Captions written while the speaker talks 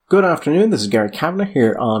Good afternoon, this is Gary Kavanagh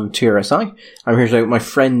here on TRSI. I'm here today with my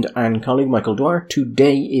friend and colleague Michael Dwyer.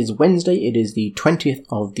 Today is Wednesday, it is the 20th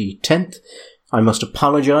of the 10th. I must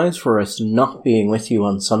apologise for us not being with you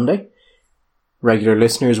on Sunday. Regular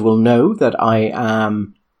listeners will know that I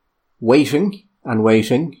am waiting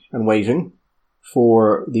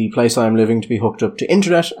for the place I am living to be hooked up to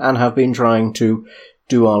internet and have been trying to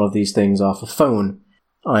do all of these things off a phone.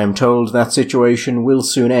 I am told that situation will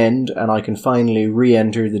soon end and I can finally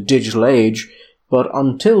re-enter the digital age, but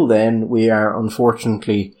until then we are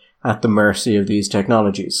unfortunately at the mercy of these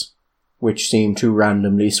technologies, which seem to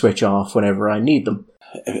randomly switch off whenever I need them.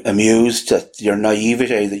 Amused at your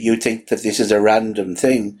naivety that you think that this is a random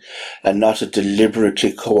thing and not a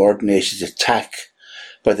deliberately coordinated attack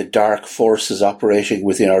by the dark forces operating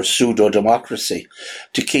within our pseudo-democracy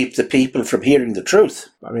to keep the people from hearing the truth.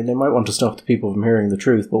 I mean, they might want to stop the people from hearing the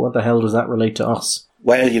truth, but what the hell does that relate to us?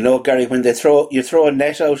 Well, you know, Gary, when you throw a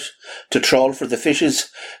net out to trawl for the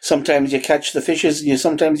fishes, sometimes you catch the fishes,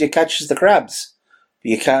 sometimes you catch the crabs.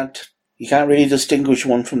 You can't really distinguish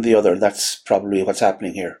one from the other. That's probably what's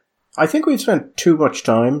happening here. I think we've spent too much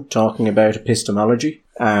time talking about epistemology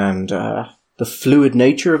and the fluid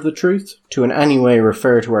nature of the truth to in any way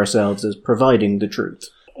refer to ourselves as providing the truth.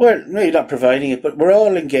 Well, maybe not providing it, but we're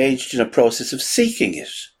all engaged in a process of seeking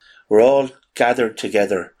it. We're all gathered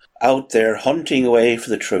together, out there hunting away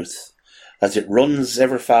for the truth, as it runs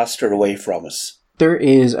ever faster away from us. There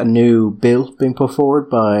is a new bill being put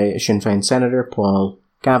forward by Sinn Féin Senator Paul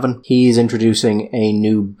Gavin. He's introducing a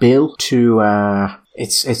new bill to,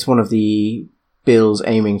 it's one of the bills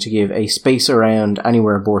aiming to give a space around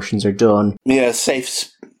anywhere abortions are done. Yeah, safe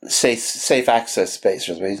access space,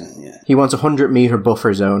 isn't it? Yeah. He wants a 100-metre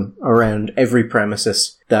buffer zone around every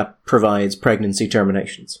premises that provides pregnancy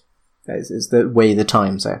terminations. That is the way the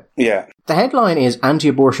Times say. Yeah. The headline is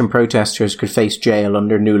anti-abortion protesters could face jail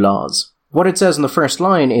under new laws. What it says in the first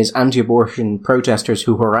line is anti-abortion protesters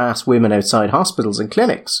who harass women outside hospitals and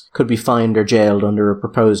clinics could be fined or jailed under a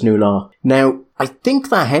proposed new law. Now, I think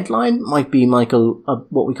that headline might be, Michael,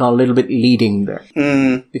 what we call a little bit leading there.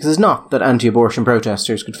 Because it's not that anti-abortion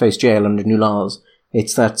protesters could face jail under new laws.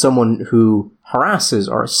 It's that someone who harasses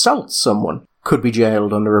or assaults someone could be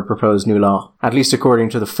jailed under a proposed new law, at least according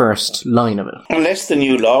to the first line of it. Unless the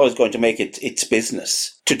new law is going to make it its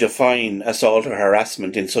business to define assault or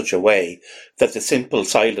harassment in such a way that the simple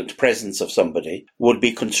silent presence of somebody would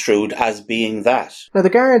be construed as being that. Now,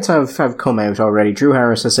 the Guards have come out already. Drew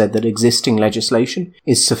Harris has said that existing legislation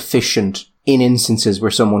is sufficient in instances where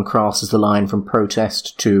someone crosses the line from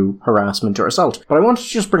protest to harassment or assault. But I wanted to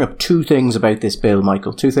just bring up two things about this bill,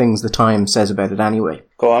 Michael. Two things the Times says about it anyway.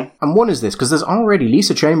 Go on. And one is this, because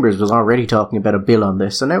Lisa Chambers was already talking about a bill on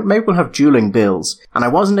this, and now maybe we'll have dueling bills. And I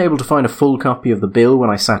wasn't able to find a full copy of the bill when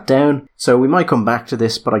I sat down, so we might come back to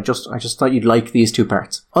this, but I just thought you'd like these two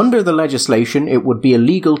parts. Under the legislation, it would be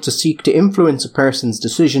illegal to seek to influence a person's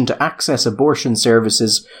decision to access abortion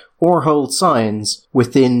services or hold signs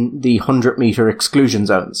within the 100-metre exclusion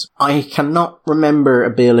zones. I cannot remember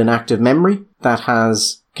a bill in active memory that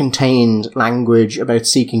has contained language about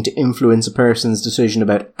seeking to influence a person's decision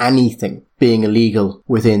about anything being illegal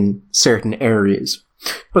within certain areas.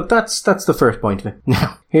 But that's the first point of it.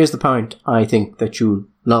 Now, here's the point I think that you'll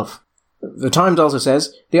love. The Times also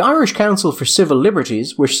says, the Irish Council for Civil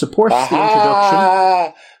Liberties, which supports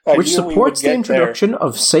the introduction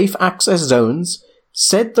of safe access zones,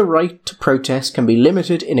 said the right to protest can be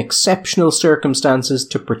limited in exceptional circumstances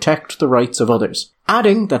to protect the rights of others,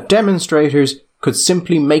 adding that demonstrators could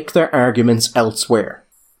simply make their arguments elsewhere.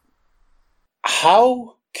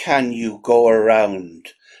 How can you go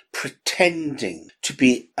around pretending to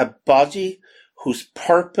be a body whose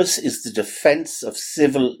purpose is the defence of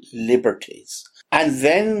civil liberties and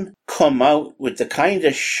then come out with the kind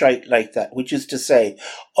of shite like that, which is to say,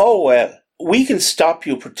 oh well, we can stop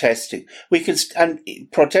you protesting. And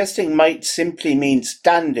protesting might simply mean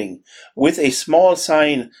standing with a small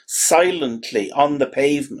sign silently on the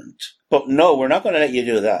pavement. But no, we're not going to let you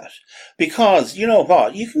do that. Because, you know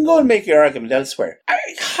what, you can go and make your argument elsewhere.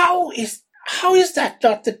 How is that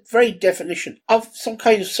not the very definition of some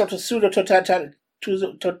kind of sort of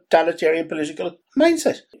pseudo-totalitarian political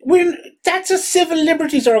mindset? That's a civil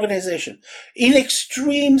liberties organisation in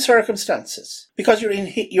extreme circumstances because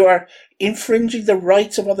you are infringing the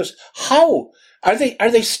rights of others. How? Are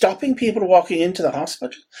they stopping people walking into the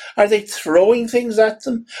hospital? Are they throwing things at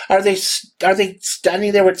them? Are they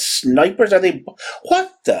standing there with snipers?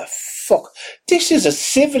 What the fuck? This is a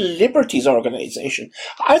civil liberties organisation.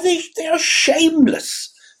 They are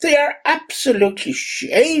shameless. They are absolutely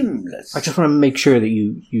shameless. I just want to make sure that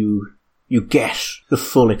you you get the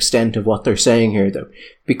full extent of what they're saying here, though.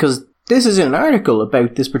 Because this is an article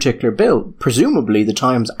about this particular bill. Presumably the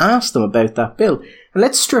Times asked them about that bill. And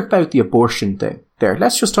let's strip out the abortion thing there.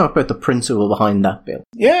 Let's just talk about the principle behind that bill.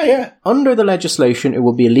 Yeah. Under the legislation, it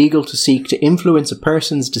will be illegal to seek to influence a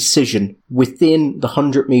person's decision within the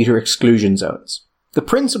 100-metre exclusion zones. The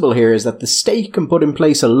principle here is that the state can put in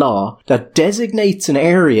place a law that designates an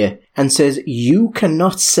area and says you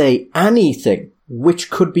cannot say anything which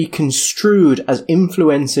could be construed as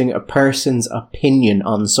influencing a person's opinion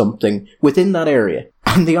on something within that area.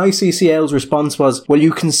 And the ICCL's response was, well,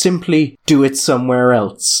 you can simply do it somewhere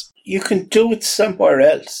else. You can do it somewhere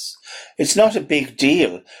else. It's not a big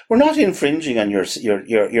deal. We're not infringing on your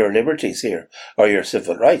liberties here, or your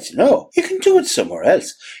civil rights. No, you can do it somewhere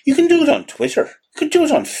else. You can do it on Twitter. You can do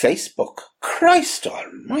it on Facebook. Christ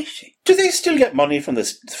almighty. Do they still get money from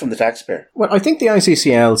the taxpayer? Well, I think the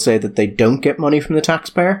ICCL say that they don't get money from the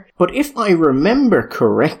taxpayer. But if I remember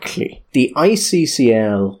correctly, the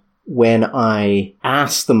ICCL, when I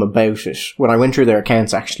asked them about it, when I went through their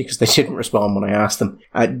accounts actually, because they didn't respond when I asked them,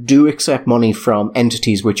 do accept money from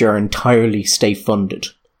entities which are entirely state-funded.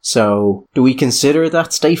 So, do we consider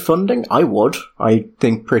that state funding? I would. I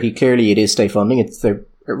think pretty clearly it is state funding. They're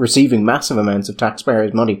receiving massive amounts of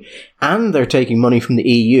taxpayers' money, and they're taking money from the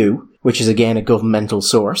EU, which is again a governmental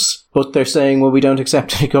source, but they're saying, well, we don't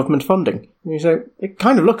accept any government funding. And you say, it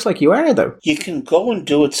kind of looks like you are, though. You can go and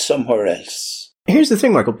do it somewhere else. Here's the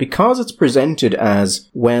thing, Michael, because it's presented as,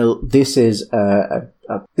 well, this is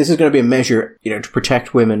this is going to be a measure, to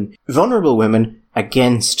protect women, vulnerable women,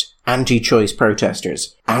 against anti-choice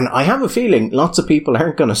protesters. And I have a feeling lots of people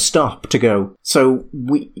aren't going to stop to go, so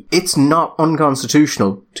it's not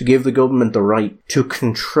unconstitutional to give the government the right to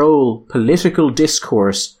control political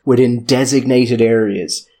discourse within designated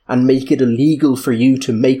areas and make it illegal for you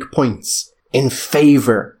to make points in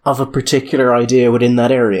favour of a particular idea within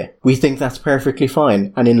that area. We think that's perfectly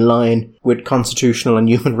fine and in line with constitutional and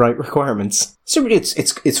human right requirements. So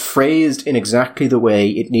it's phrased in exactly the way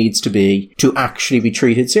it needs to be to actually be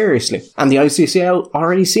treated seriously. And the ICCL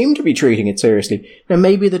already seem to be treating it seriously. Now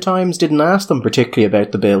maybe the Times didn't ask them particularly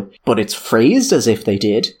about the bill, but it's phrased as if they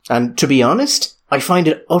did. And to be honest, I find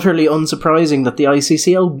it utterly unsurprising that the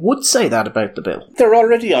ICCL would say that about the bill. They're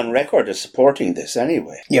already on record as supporting this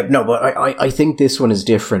anyway. Yeah, no, but I think this one is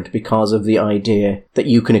different because of the idea that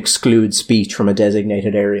you can exclude speech from a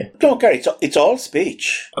designated area. No, Gary, it's all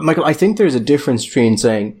speech. Michael, I think there's a difference between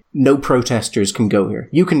saying no protesters can go here.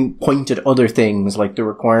 You can point at other things like the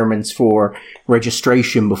requirements for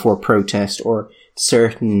registration before protest or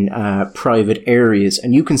certain private areas,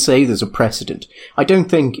 and you can say there's a precedent. I don't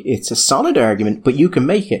think it's a solid argument, but you can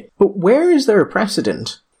make it. But where is there a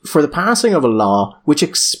precedent for the passing of a law which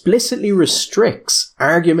explicitly restricts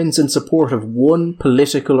arguments in support of one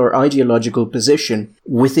political or ideological position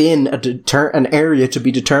within an area to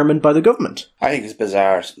be determined by the government? I think it's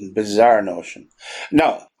bizarre notion.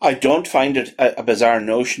 Now, I don't find it a bizarre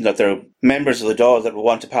notion that there are members of the Dáil that will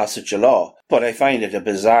want to pass such a law, but I find it a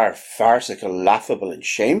bizarre, farcical, laughable and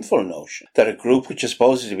shameful notion that a group which is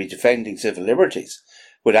supposed to be defending civil liberties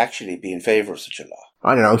would actually be in favour of such a law.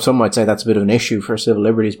 I don't know, some might say that's a bit of an issue for a civil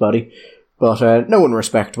liberties body, but no one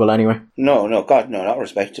respectable anyway. No, God, no, not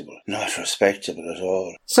respectable. Not respectable at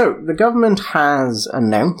all. So, the government has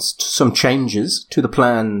announced some changes to the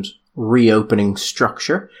planned reopening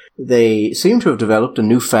structure. They seem to have developed a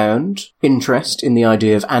newfound interest in the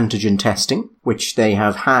idea of antigen testing, which they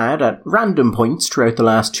have had at random points throughout the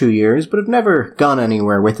last 2 years, but have never gone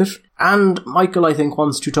anywhere with it. And Michael, I think,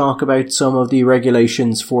 wants to talk about some of the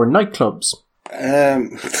regulations for nightclubs.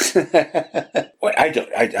 I'm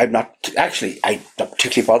not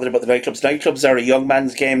particularly bothered about the nightclubs. Nightclubs are a young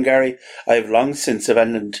man's game, Gary. I have long since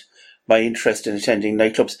abandoned my interest in attending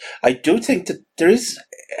nightclubs. I do think that there is,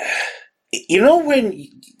 when,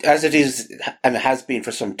 as it is and has been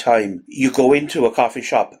for some time, you go into a coffee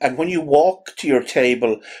shop and when you walk to your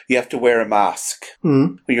table, you have to wear a mask.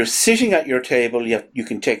 Mm. When you're sitting at your table, you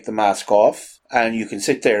can take the mask off. And you can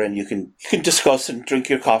sit there and you can discuss and drink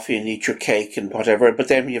your coffee and eat your cake and whatever. But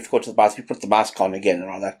then when you have to go to the bathroom, you put the mask on again and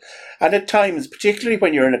all that. And at times, particularly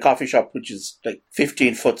when you're in a coffee shop, which is like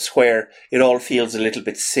 15 foot square, it all feels a little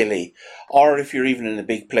bit silly. Or if you're even in a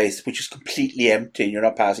big place, which is completely empty and you're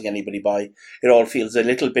not passing anybody by, it all feels a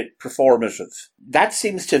little bit performative. That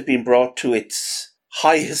seems to have been brought to its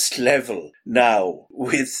highest level now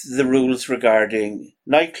with the rules regarding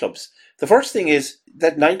nightclubs. The first thing is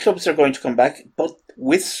that nightclubs are going to come back, but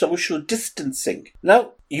with social distancing.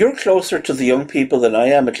 Now, you're closer to the young people than I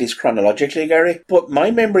am, at least chronologically, Gary, but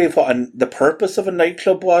my memory of what the purpose of a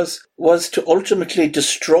nightclub was to ultimately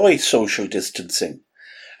destroy social distancing.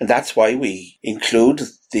 And that's why we include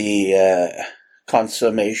the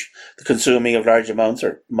consuming of large amounts,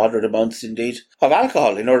 or moderate amounts indeed, of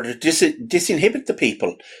alcohol in order to disinhibit the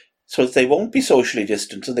people so that they won't be socially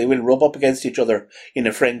distant and they will rub up against each other in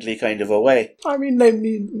a friendly kind of a way. I mean,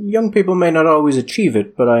 young people may not always achieve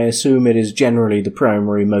it, but I assume it is generally the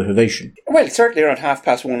primary motivation. Well, certainly around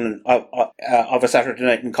 1:30 of a Saturday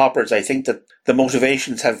night in Coppers, I think that the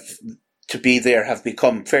motivations have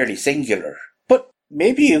become fairly singular. But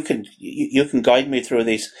maybe you can guide me through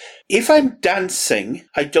these. If I'm dancing,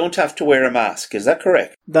 I don't have to wear a mask. Is that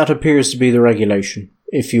correct? That appears to be the regulation.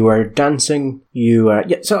 If you are dancing,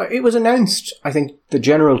 so it was announced, I think the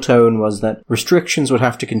general tone was that restrictions would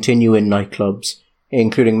have to continue in nightclubs,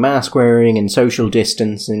 including mask wearing and social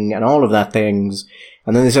distancing and all of that things.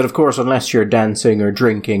 And then they said, of course, unless you're dancing or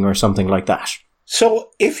drinking or something like that. So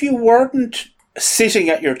if you weren't sitting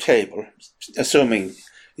at your table, assuming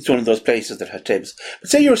it's one of those places that had tables,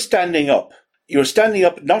 but say you're standing up,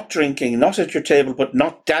 not drinking, not at your table, but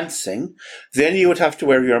not dancing, then you would have to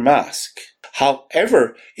wear your mask.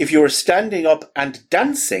 However, if you were standing up and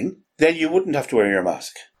dancing, then you wouldn't have to wear your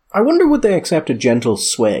mask. I wonder would they accept a gentle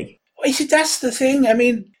sway? You see, that's the thing. I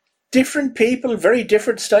mean, different people, very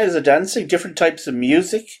different styles of dancing, different types of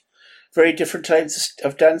music, very different types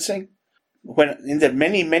of dancing. When in the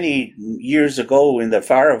many, many years ago, in the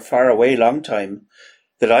far, far away long time,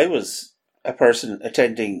 that I was a person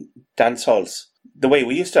attending dance halls, the way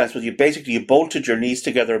we used to dance was you bolted your knees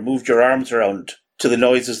together and moved your arms around to the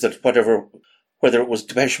noises that whether it was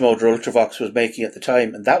Depeche Mode or Ultravox was making at the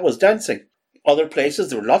time, and that was dancing. Other places,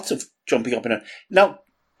 there were lots of jumping up and down. Now,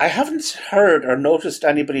 I haven't heard or noticed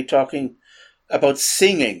anybody talking about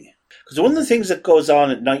singing, because one of the things that goes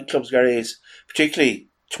on at nightclubs, Gary, is particularly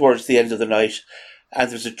towards the end of the night,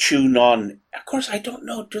 and there's a tune on. Of course, I don't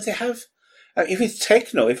know, do they have... if it's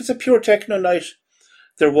techno, if it's a pure techno night,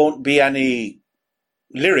 there won't be any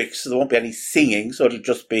lyrics, there won't be any singing, so it'll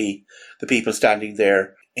just be the people standing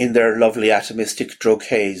there in their lovely atomistic drug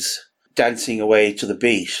haze, dancing away to the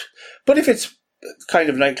beat. But if it's kind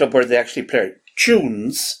of nightclub where they actually play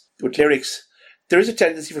tunes with lyrics, there is a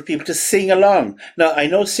tendency for people to sing along. Now, I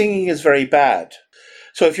know singing is very bad.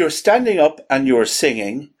 So if you're standing up and you're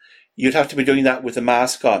singing, you'd have to be doing that with a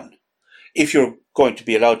mask on, if you're going to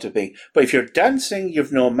be allowed to be. But if you're dancing,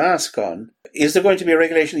 you've no mask on. Is there going to be a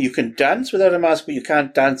regulation that you can dance without a mask, but you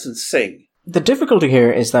can't dance and sing? The difficulty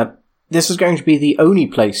here is that this is going to be the only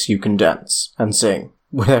place you can dance and sing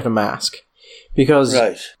without a mask. Because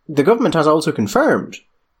The government has also confirmed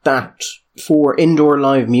that for indoor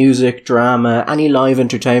live music, drama, any live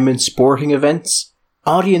entertainment, sporting events,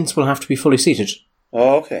 audience will have to be fully seated.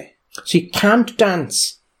 Oh, okay. So you can't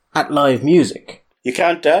dance at live music. You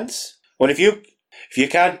can't dance? Well, if you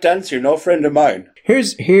can't dance, you're no friend of mine.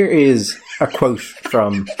 Here is a quote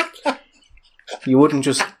from... You wouldn't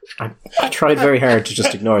just... I tried very hard to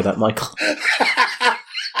just ignore that, Michael.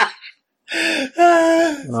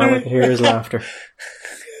 All I can hear is laughter.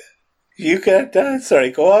 You can't dance?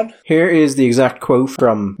 Sorry, go on. Here is the exact quote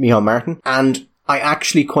from Micheál Martin, and I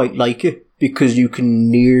actually quite like it because you can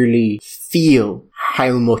nearly feel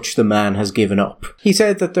how much the man has given up. He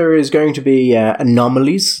said that there is going to be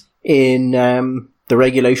anomalies in the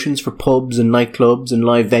regulations for pubs and nightclubs and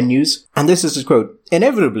live venues. And this is his quote.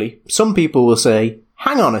 Inevitably, some people will say,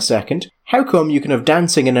 hang on a second, how come you can have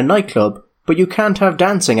dancing in a nightclub, but you can't have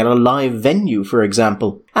dancing at a live venue, for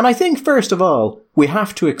example? And I think, first of all, we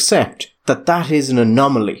have to accept that that is an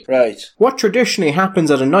anomaly. Right. What traditionally happens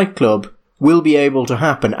at a nightclub will be able to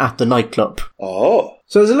happen at the nightclub. Oh.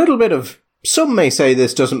 So there's a little bit of, some may say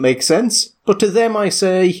this doesn't make sense, but to them I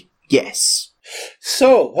say, yes.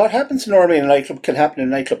 So, what happens normally in a nightclub can happen in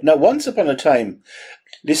a nightclub. Now, once upon a time,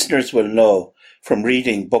 listeners will know from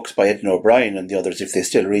reading books by Edna O'Brien and the others, if they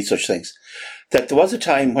still read such things, that there was a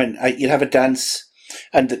time when you'd have a dance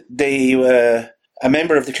and a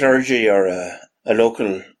member of the clergy or a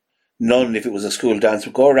local nun, if it was a school dance,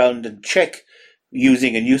 would go around and check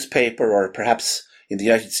using a newspaper or perhaps in the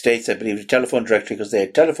United States, I believe, a telephone directory because they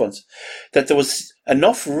had telephones, that there was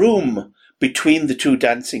enough room between the two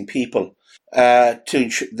dancing people to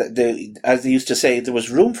ensure that, as they used to say, there was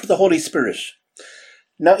room for the Holy Spirit.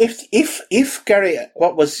 Now, if Gary,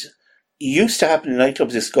 what was used to happen in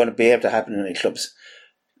nightclubs is going to be able to happen in nightclubs,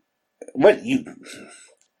 well,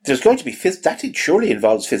 there's going to be that surely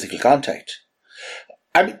involves physical contact.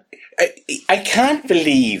 I mean, I can't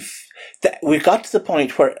believe that we got to the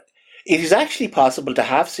point where it is actually possible to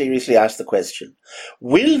have seriously asked the question,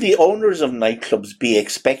 will the owners of nightclubs be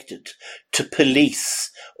expected to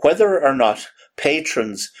police whether or not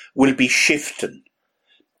patrons will be shifting?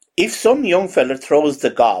 If some young fella throws the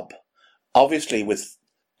gob, obviously with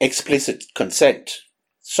explicit consent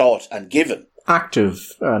sought and given.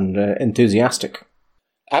 Active and enthusiastic.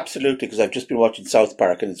 Absolutely, because I've just been watching South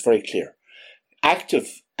Park and it's very clear.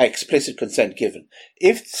 Active, explicit consent given.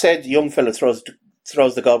 If said young fellow throws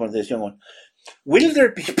the gob on this young one, will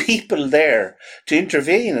there be people there to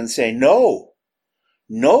intervene and say, no,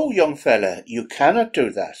 young fella, you cannot do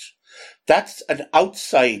that. That's an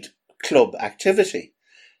outside club activity.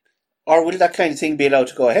 Or will that kind of thing be allowed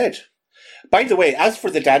to go ahead? By the way, as for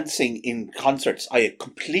the dancing in concerts, I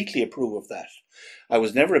completely approve of that. I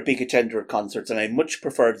was never a big attender of concerts, and I much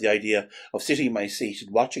preferred the idea of sitting in my seat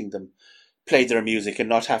and watching them play their music and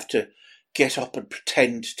not have to get up and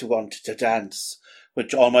pretend to want to dance,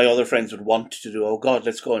 which all my other friends would want to do. Oh God,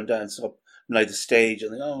 let's go and dance up by the stage.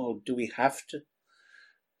 And oh, do we have to?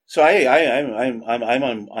 So I'm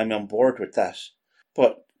on board with that.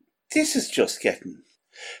 But this is just getting.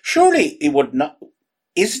 Surely it would not.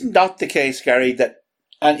 Isn't that the case, Gary? That,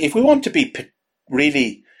 and if we want to be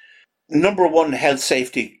really number one health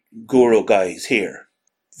safety guru guys here,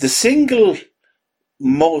 the single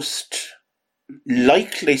most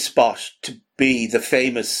likely spot to be the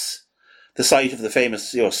site of the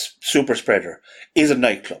famous super spreader is a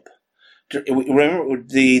nightclub. Remember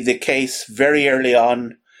the case very early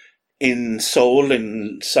on in Seoul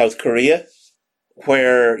in South Korea,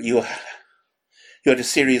 where you had a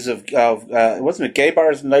series of wasn't it gay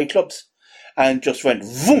bars and nightclubs, and just went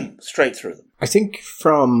boom straight through them. I think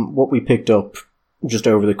from what we picked up just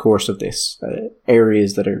over the course of this,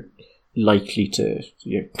 areas that are likely to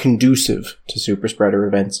conducive to super spreader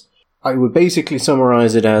events, I would basically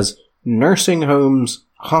summarize it as nursing homes,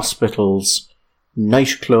 hospitals,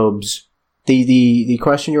 nightclubs. The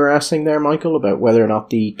question you were asking there, Michael, about whether or not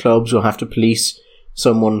the clubs will have to police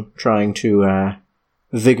someone trying to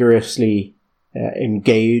vigorously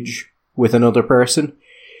engage with another person.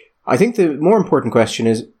 I think the more important question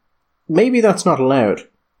is, maybe that's not allowed,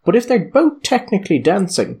 but if they're both technically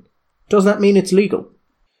dancing, does that mean it's legal?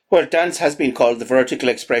 Well, dance has been called the vertical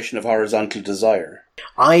expression of horizontal desire.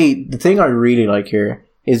 The thing I really like here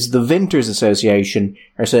is the Vinters Association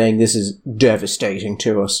are saying this is devastating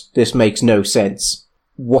to us. This makes no sense.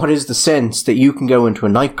 What is the sense that you can go into a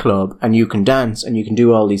nightclub and you can dance and you can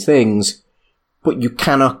do all these things, but you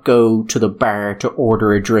cannot go to the bar to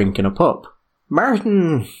order a drink in a pub?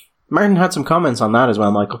 Martin had some comments on that as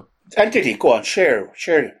well, Michael. And did he? Go on, share.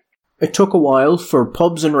 It took a while for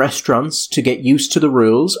pubs and restaurants to get used to the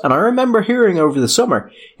rules, and I remember hearing over the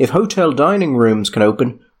summer, if hotel dining rooms can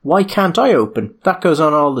open, why can't I open? That goes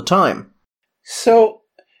on all the time. So,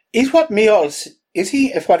 is what he's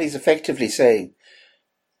effectively saying,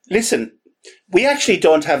 listen, we actually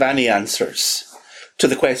don't have any answers to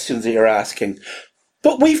the questions that you're asking,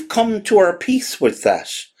 but we've come to our peace with that.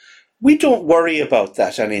 We don't worry about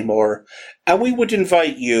that anymore, and we would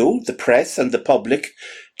invite you, the press and the public,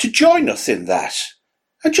 to join us in that,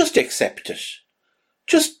 and just accept it.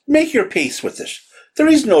 Just make your peace with it. There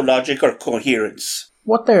is no logic or coherence.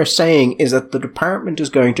 What they're saying is that the department is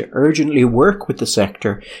going to urgently work with the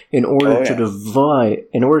sector in order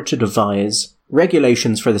to devise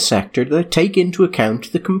regulations for the sector that take into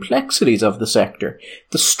account the complexities of the sector.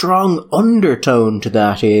 The strong undertone to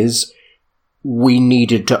that is, we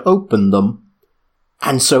needed to open them,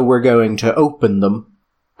 and so we're going to open them.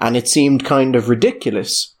 And it seemed kind of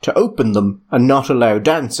ridiculous to open them and not allow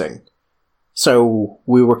dancing. So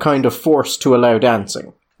we were kind of forced to allow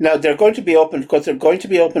dancing. Now, they're going to be opened because they're going to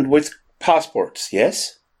be opened with passports,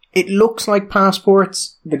 yes? It looks like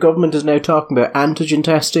passports. The government is now talking about antigen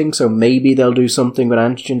testing, so maybe they'll do something with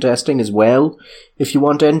antigen testing as well, if you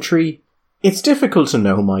want entry. It's difficult to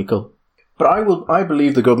know, Michael. But I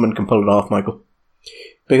believe the government can pull it off, Michael.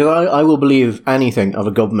 Because I will believe anything of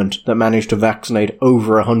a government that managed to vaccinate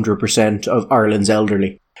over 100% of Ireland's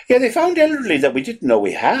elderly. Yeah, they found elderly that we didn't know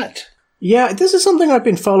we had. Yeah, this is something I've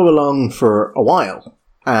been following along for a while.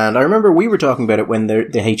 And I remember we were talking about it when the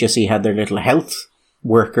HSE had their little health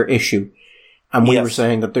worker issue. And we were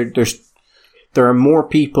saying that there are more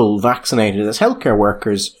people vaccinated as healthcare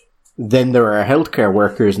workers than there are healthcare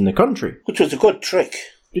workers in the country. Which was a good trick.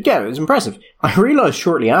 Yeah, it was impressive. I realised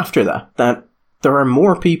shortly after that there are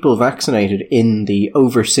more people vaccinated in the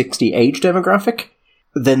over 60 age demographic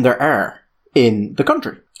than there are in the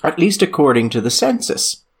country, at least according to the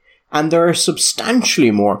census. And there are substantially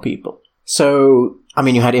more people. So, I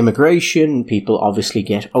mean, you had immigration, people obviously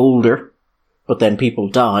get older, but then people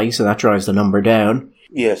die, so that drives the number down.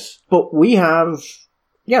 Yes. But we've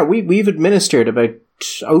administered about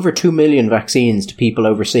over 2 million vaccines to people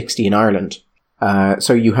over 60 in Ireland.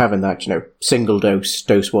 So you have in that, single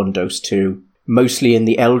dose 1, dose 2, Mostly in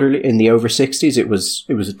the elderly, in the over 60s, it was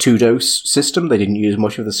a 2-dose system. They didn't use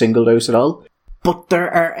much of the single dose at all. But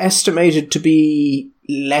there are estimated to be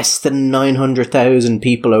less than 900,000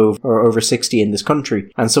 people over 60 in this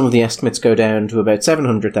country, and some of the estimates go down to about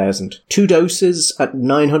 700,000. 2 doses at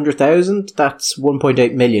 900,000, that's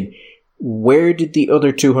 1.8 million. Where did the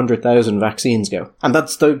other 200,000 vaccines go? And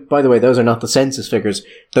by the way, those are not the census figures.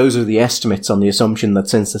 Those are the estimates on the assumption that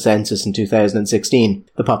since the census in 2016,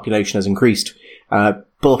 the population has increased.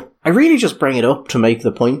 But I really just bring it up to make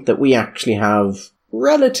the point that we actually have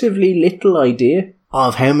relatively little idea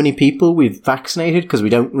of how many people we've vaccinated, because we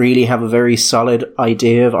don't really have a very solid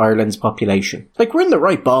idea of Ireland's population. Like, we're in the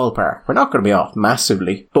right ballpark. We're not going to be off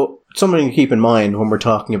massively, but something to keep in mind when we're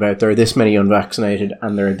talking about there are this many unvaccinated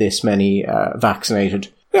and there are this many vaccinated.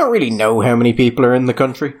 We don't really know how many people are in the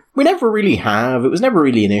country. We never really have. It was never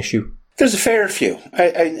really an issue. There's a fair few.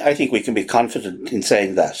 I think we can be confident in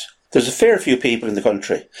saying that. There's a fair few people in the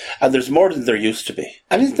country, and there's more than there used to be.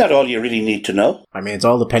 And isn't that all you really need to know? I mean, it's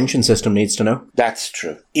all the pension system needs to know. That's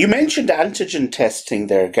true. You mentioned antigen testing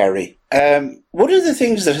there, Gary. One of the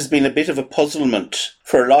things that has been a bit of a puzzlement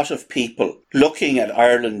for a lot of people looking at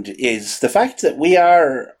Ireland is the fact that we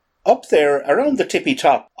are up there around the tippy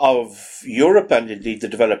top of Europe and indeed the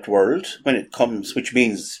developed world when it comes, which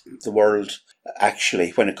means the world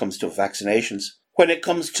actually, when it comes to vaccinations. When it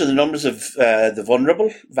comes to the numbers of the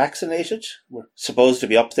vulnerable vaccinated, we're supposed to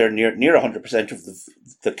be up there near 100% of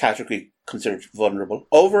the category considered vulnerable.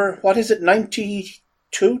 Over,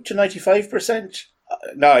 92 to 95%?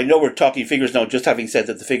 Now, I know we're talking figures now, just having said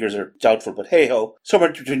that the figures are doubtful, but hey-ho,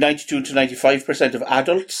 somewhere between 92 to 95% of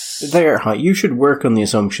adults. They're high. You should work on the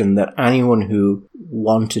assumption that anyone who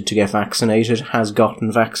wanted to get vaccinated has gotten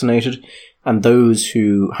vaccinated, and those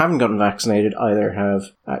who haven't gotten vaccinated either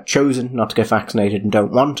have chosen not to get vaccinated and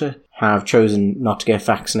don't want to, have chosen not to get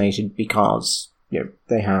vaccinated because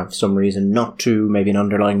they have some reason not to, maybe an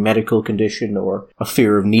underlying medical condition or a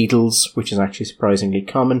fear of needles, which is actually surprisingly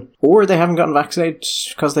common, or they haven't gotten vaccinated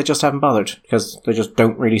because they just haven't bothered, because they just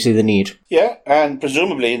don't really see the need. Yeah, and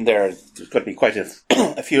presumably in there's going to be quite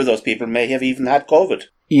a few of those people may have even had COVID.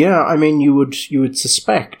 Yeah, I mean, you would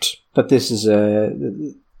suspect that this is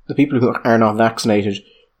the people who are not vaccinated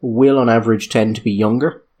will on average tend to be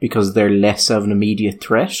younger because they're less of an immediate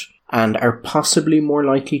threat and are possibly more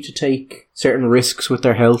likely to take certain risks with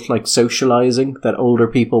their health, like socialising, that older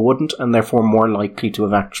people wouldn't, and therefore more likely to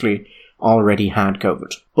have actually already had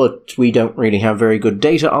COVID. But we don't really have very good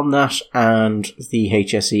data on that, and the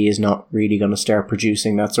HSE is not really going to start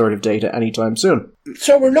producing that sort of data anytime soon.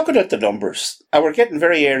 So we're looking at the numbers, and we're getting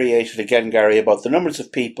very aerated again, Gary, about the numbers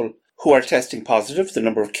of people who are testing positive. The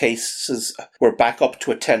number of cases, we're back up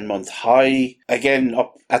to a 10-month high. Again,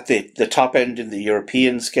 up at the top end in the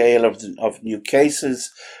European scale of new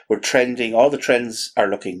cases. We're trending, all the trends are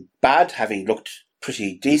looking bad, having looked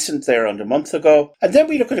pretty decent there under a month ago. And then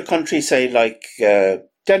we look at a country, say, like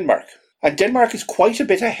Denmark. And Denmark is quite a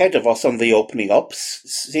bit ahead of us on the opening up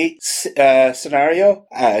scenario.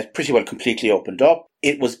 Pretty well completely opened up.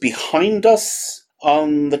 It was behind us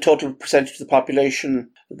on the total percentage of the population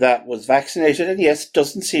that was vaccinated, and yes,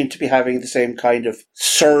 doesn't seem to be having the same kind of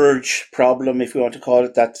surge problem, if you want to call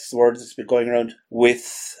it. That's the word that's been going around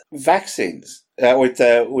with vaccines, with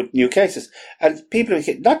new cases. And people,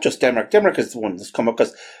 not just Denmark. Denmark is the one that's come up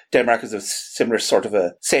because Denmark is a similar sort of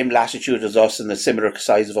a same latitude as us and a similar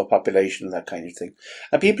size of a population and that kind of thing.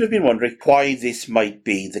 And people have been wondering why this might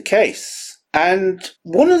be the case. And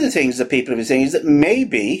one of the things that people have been saying is that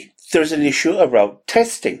maybe there's an issue around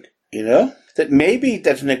testing, that maybe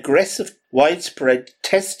that an aggressive, widespread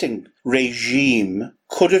testing regime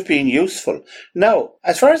could have been useful. Now,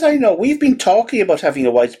 as far as I know, we've been talking about having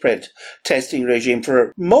a widespread testing regime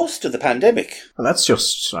for most of the pandemic. Well, that's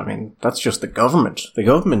just the government. The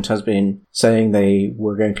government has been saying they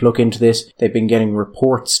were going to look into this. They've been getting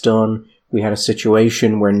reports done. We had a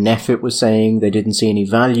situation where NPHET was saying they didn't see any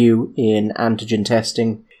value in antigen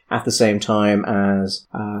testing, at the same time as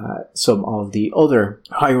some of the other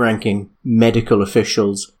high-ranking medical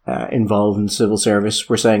officials involved in the civil service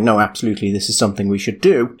were saying, no, absolutely, this is something we should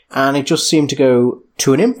do. And it just seemed to go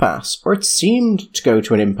to an impasse, or it seemed to go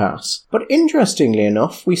to an impasse. But interestingly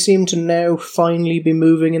enough, we seem to now finally be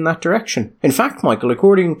moving in that direction. In fact, Michael,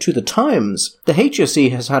 according to the Times, the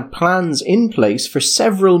HSE has had plans in place for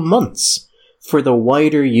several months for the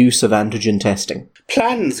wider use of antigen testing.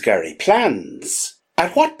 Plans, Gary, plans.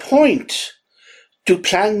 At what point do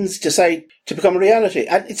plans decide to become a reality?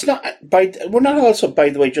 And it's not we're not also, by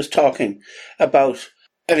the way, just talking about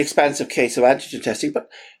an expansive case of antigen testing, but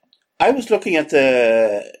I was looking at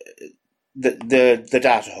the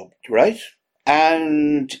data hub, right?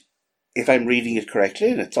 And if I'm reading it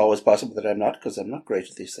correctly, and it's always possible that I'm not, because I'm not great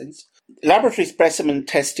at these things. Laboratory specimen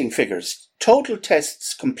testing figures. Total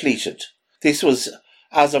tests completed. This was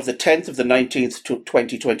as of the 10th of the 19th to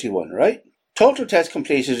 2021, right? Total tests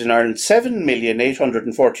completed in Ireland,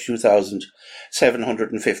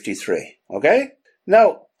 7,842,753. Okay?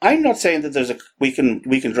 Now, I'm not saying that we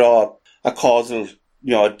can draw a causal,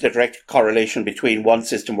 a direct correlation between one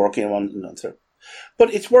system working and one another.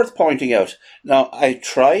 But it's worth pointing out. Now, I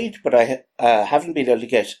tried, but I haven't been able to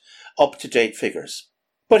get up-to-date figures.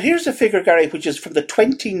 But here's a figure, Gary, which is from the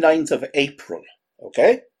 29th of April,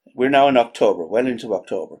 okay? We're now in October, well into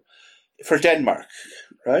October. For Denmark,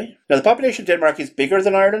 right? Now, the population of Denmark is bigger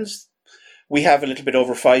than Ireland's. We have a little bit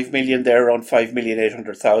over 5 million there, around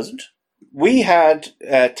 5,800,000. We had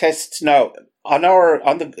tests now on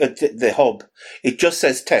the hub. It just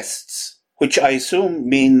says tests, which I assume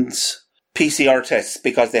means PCR tests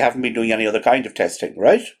because they haven't been doing any other kind of testing,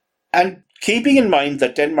 right? And keeping in mind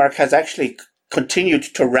that Denmark has actually continued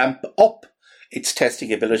to ramp up its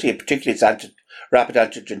testing ability, and particularly its rapid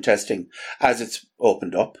antigen testing as it's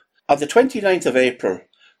opened up. On the 29th of April,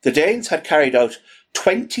 the Danes had carried out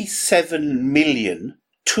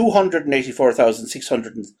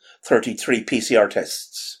 27,284,633 PCR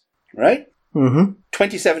tests, right? Mm-hmm.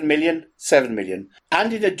 27 million, 7 million.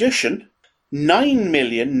 And in addition,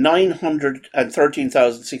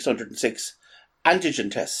 9,913,606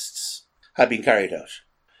 antigen tests have been carried out.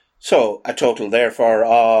 So a total, therefore,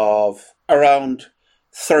 of around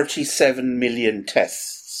 37 million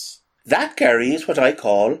tests. That, Gary, is what I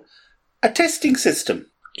call a testing system.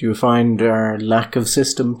 Do you find our lack of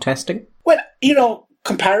system testing? Well,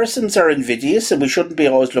 comparisons are invidious and we shouldn't be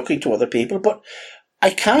always looking to other people, but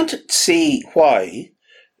I can't see why,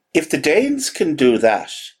 if the Danes can do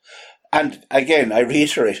that, and again, I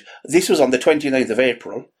reiterate, this was on the 29th of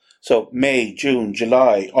April, so May, June,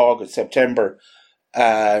 July, August, September,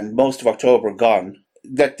 and most of October gone,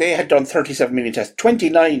 that they had done 37 million tests,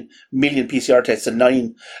 29 million PCR tests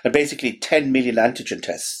and basically 10 million antigen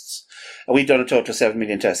tests. And we've done a total of 7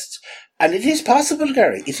 million tests. And it is possible,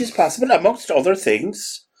 Gary, it is possible, amongst other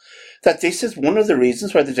things, that this is one of the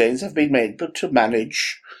reasons why the Danes have been able to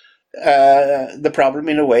manage the problem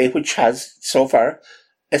in a way which has so far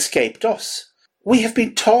escaped us. We have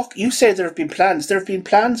been you say there have been plans. There have been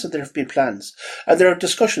plans and there have been plans. And there are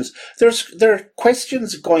discussions. There are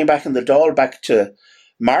questions going back in the Dáil back to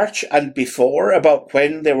March and before about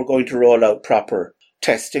when they were going to roll out proper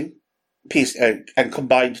testing and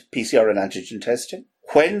combined PCR and antigen testing.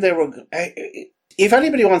 When they were... if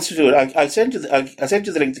anybody wants to do it, I'll send you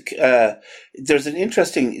the link. There's an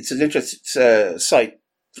interesting site,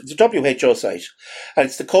 the WHO site, and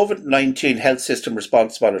it's the COVID-19 Health System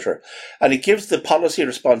Response Monitor, and it gives the policy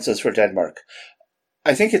responses for Denmark.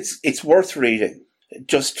 I think it's worth reading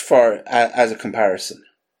just for as a comparison.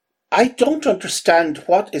 I don't understand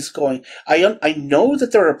what is going. I know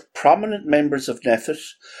that there are prominent members of NPHET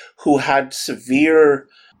who had severe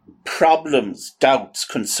problems, doubts,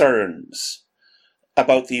 concerns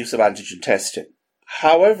about the use of antigen testing.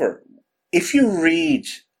 However, if you read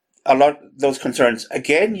a lot of those concerns,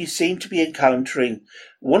 again, you seem to be encountering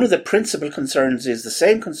one of the principal concerns is the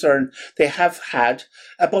same concern they have had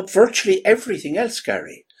about virtually everything else,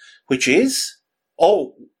 Gary, which is,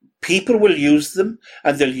 people will use them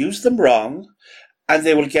and they'll use them wrong and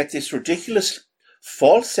they will get this ridiculous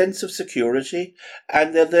false sense of security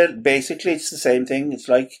and they'll basically, it's the same thing. It's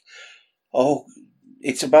like,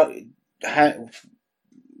 it's about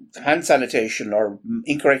hand sanitation or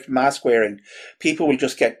incorrect mask wearing. People will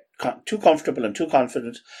just get too comfortable and too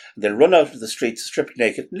confident. And they'll run out of the streets stripped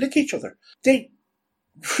naked and lick each other. They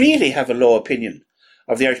really have a low opinion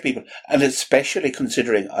of the Irish people, and especially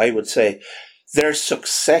considering, I would say, their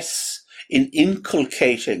success in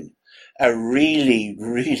inculcating a really,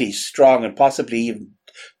 really strong and possibly even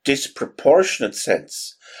disproportionate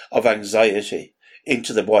sense of anxiety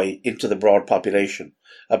into the broad population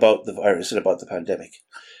about the virus and about the pandemic.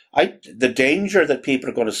 The danger that people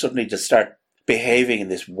are going to suddenly just start behaving in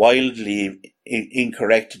this wildly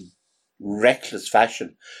incorrect and reckless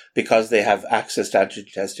fashion because they have access to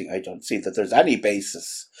antigen testing, I don't see that there's any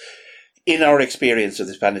basis in our experience of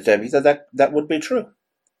this pandemic that would be true.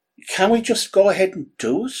 Can we just go ahead and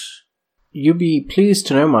do it? You'll be pleased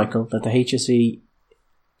to know, Michael, that the HSE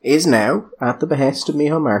is now, at the behest of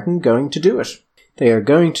Micheál Martin, going to do it. They are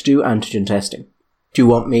going to do antigen testing. Do you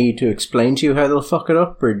want me to explain to you how they'll fuck it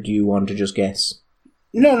up, or do you want to just guess?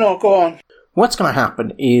 No, go on. What's going to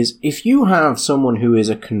happen is, if you have someone who is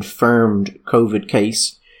a confirmed COVID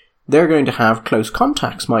case, they're going to have close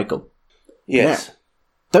contacts, Michael. Yes.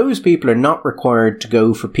 Now, those people are not required to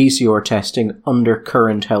go for PCR testing under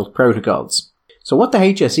current health protocols. So what the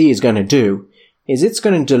HSE is going to do is it's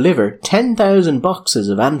going to deliver 10,000 boxes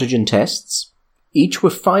of antigen tests, each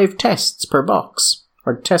with 5 tests per box,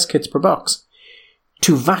 or test kits per box,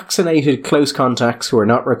 to vaccinated close contacts who are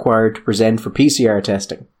not required to present for PCR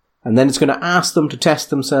testing. And then it's going to ask them to test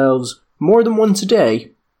themselves more than once a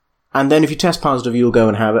day, and then if you test positive, you'll go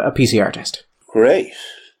and have a PCR test. Great.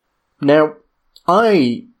 Now,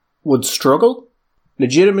 I would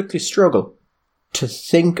legitimately struggle, to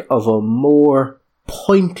think of a more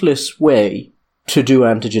pointless way to do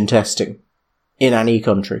antigen testing in any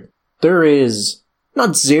country. There is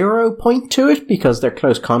not 0 point to it, because they're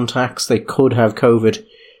close contacts, they could have COVID,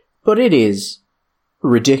 but it is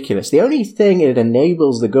ridiculous. The only thing it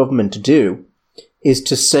enables the government to do is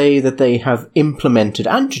to say that they have implemented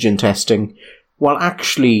antigen testing while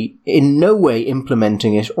actually in no way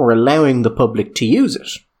implementing it or allowing the public to use it.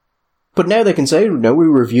 But now they can say, no, we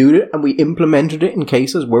reviewed it and we implemented it in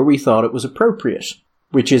cases where we thought it was appropriate,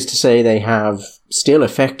 which is to say they have still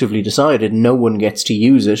effectively decided no one gets to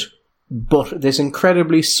use it but this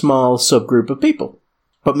incredibly small subgroup of people.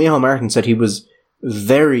 But Micheál Martin said he was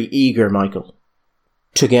very eager, Michael,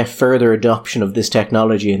 to get further adoption of this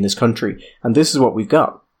technology in this country, and this is what we've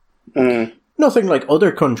got. Nothing like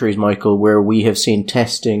other countries, Michael, where we have seen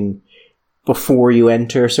testing before you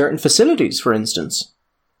enter certain facilities, for instance,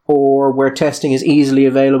 or where testing is easily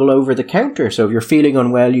available over the counter. So if you're feeling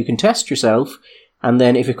unwell, you can test yourself, and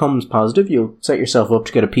then if it comes positive, you'll set yourself up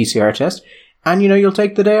to get a PCR test, and you'll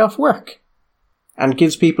take the day off work. And it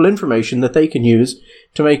gives people information that they can use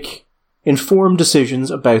to make informed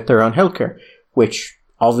decisions about their own healthcare, which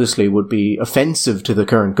obviously would be offensive to the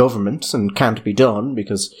current government and can't be done,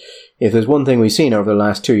 because if there's one thing we've seen over the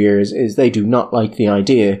last 2 years is they do not like the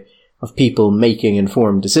idea of people making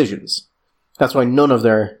informed decisions. That's why none of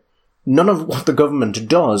what the government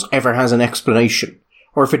does ever has an explanation.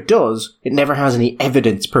 Or if it does, it never has any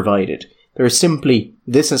evidence provided. There is simply,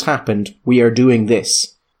 this has happened, we are doing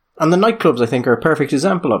this. And the nightclubs, I think, are a perfect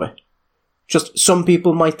example of it. Just some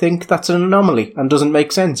people might think that's an anomaly and doesn't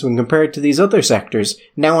make sense when compared to these other sectors.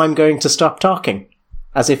 Now I'm going to stop talking,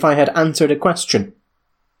 as if I had answered a question.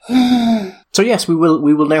 So yes, we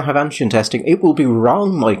will now have antigen testing. It will be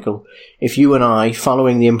wrong, Michael, if you and I,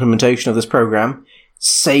 following the implementation of this program,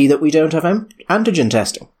 say that we don't have antigen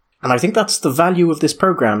testing. And I think that's the value of this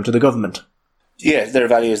program to the government. Yeah, their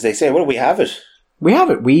value is they say, well, we have it. We have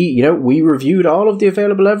it. We reviewed all of the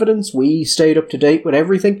available evidence. We stayed up to date with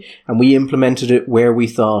everything, and we implemented it where we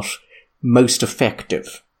thought most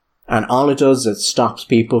effective. And all it does is it stops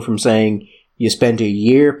people from saying you spent a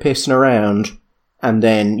year pissing around and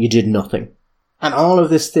then you did nothing. And all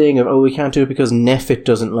of this thing of, we can't do it because NPHET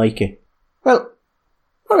doesn't like it. Well,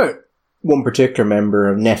 what about one particular member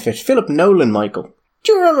of NPHET, Philip Nolan, Michael?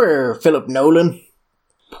 Do you remember Philip Nolan?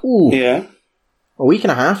 Ooh. Yeah. A week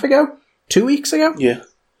and a half ago? 2 weeks ago? Yeah.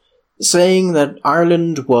 Saying that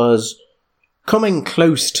Ireland was coming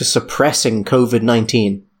close to suppressing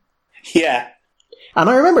COVID-19. Yeah. And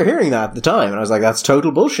I remember hearing that at the time, and I was like, that's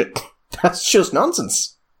total bullshit. That's just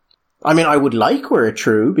nonsense. I mean, I would like were it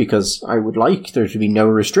true, because I would like there to be no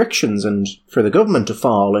restrictions and for the government to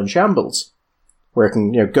fall in shambles, where it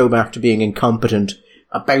can go back to being incompetent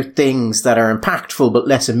about things that are impactful but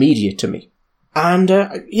less immediate to me. And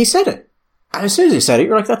he said it. And as soon as he said it,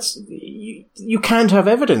 you're like, you can't have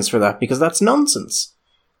evidence for that because that's nonsense.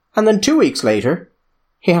 And then 2 weeks later,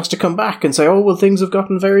 he has to come back and say, things have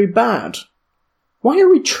gotten very bad. Why are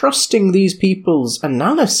we trusting these people's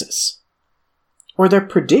analysis? Or their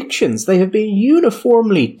predictions? They have been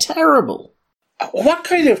uniformly terrible. What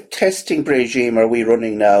kind of testing regime are we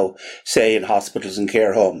running now, say, in hospitals and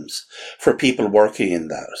care homes, for people working in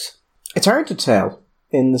those? It's hard to tell.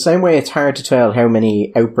 In the same way it's hard to tell how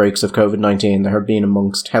many outbreaks of COVID-19 there have been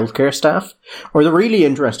amongst healthcare staff. Or the really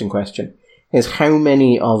interesting question is how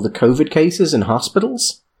many of the COVID cases in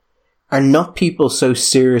hospitals are not people so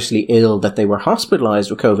seriously ill that they were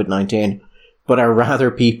hospitalized with COVID-19, but are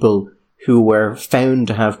rather people who were found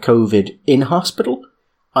to have COVID in hospital,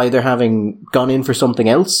 either having gone in for something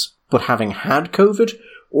else, but having had COVID,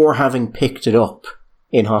 or having picked it up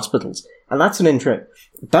in hospitals. And that's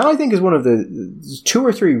that I think is one of the 2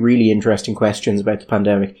 or 3 really interesting questions about the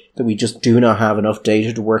pandemic that we just do not have enough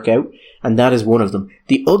data to work out, and that is one of them.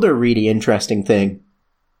 The other really interesting thing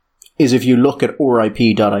is if you look at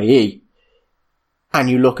RIP.ie and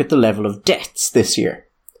you look at the level of deaths this year.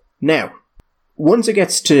 Now, once it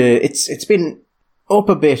gets to, it's been up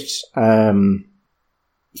a bit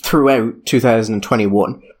throughout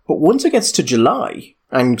 2021, but once it gets to July,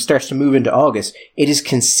 and starts to move into August, it is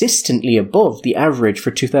consistently above the average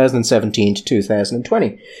for 2017 to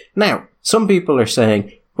 2020. Now, some people are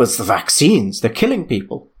saying, well, it's the vaccines, they're killing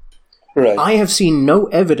people. Right. I have seen no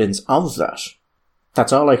evidence of that.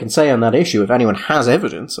 That's all I can say on that issue. If anyone has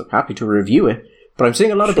evidence, I'm happy to review it. But I'm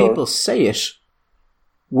seeing a lot of people say it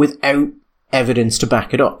without evidence to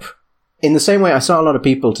back it up. In the same way, I saw a lot of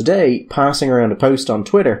people today passing around a post on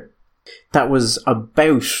Twitter that was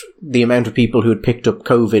about the amount of people who had picked up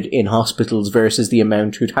COVID in hospitals versus the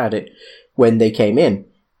amount who'd had it when they came in.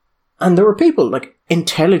 And there were people, like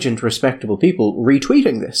intelligent, respectable people,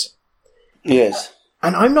 retweeting this. Yes.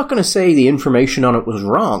 And I'm not going to say the information on it was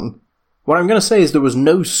wrong. What I'm going to say is there was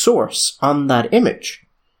no source on that image.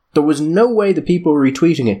 There was no way the people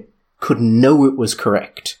retweeting it could know it was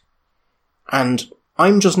correct. And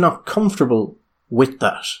I'm just not comfortable with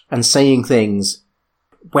that and saying things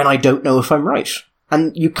when I don't know if I'm right.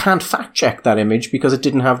 And you can't fact check that image because it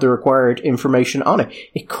didn't have the required information on it.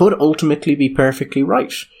 It could ultimately be perfectly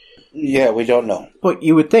right. Yeah, we don't know. But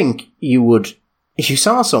you would think you would, if you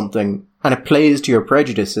saw something and it plays to your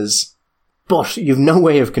prejudices, but you've no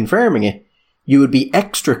way of confirming it, you would be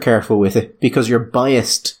extra careful with it because you're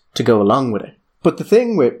biased to go along with it. But the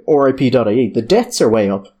thing with RIP.ie, the deaths are way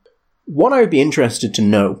up. What I would be interested to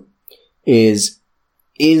know is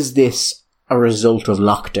this a result of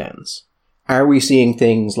lockdowns? Are we seeing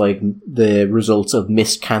things like the results of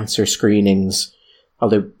missed cancer screenings?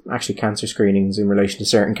 Although, actually, cancer screenings in relation to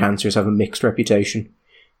certain cancers have a mixed reputation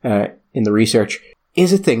in the research.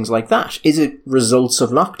 Is it things like that? Is it results of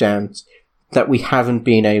lockdowns that we haven't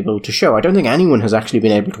been able to show? I don't think anyone has actually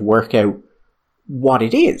been able to work out what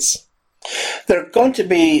it is. There are going to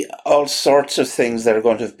be all sorts of things that are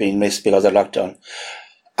going to have been missed because of lockdown.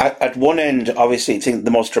 At one end, obviously, I think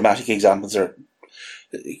the most dramatic examples are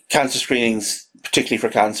cancer screenings, particularly for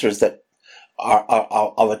cancers that are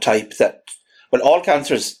of a type that, well, all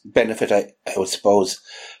cancers benefit, I would suppose,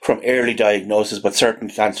 from early diagnosis, but certain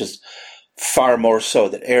cancers far more so.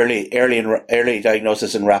 That early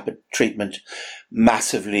diagnosis and rapid treatment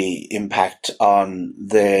massively impact on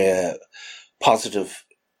the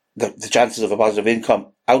chances of a positive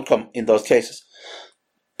outcome in those cases.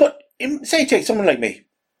 But say take someone like me.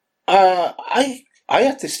 I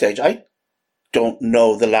at this stage, I don't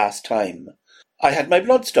know the last time I had my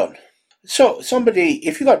bloods done. So somebody,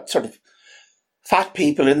 if you got sort of fat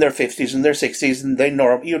people in their 50s and their 60s,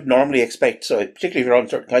 and you'd normally expect, so particularly if you're on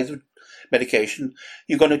certain kinds of medication,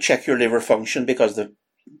 you're going to check your liver function because the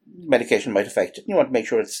medication might affect it. You want to make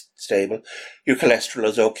sure it's stable. Your cholesterol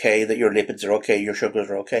is okay, that your lipids are okay, your sugars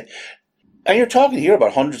are okay. And you're talking here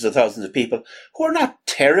about hundreds of thousands of people who are not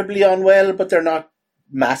terribly unwell, but they're not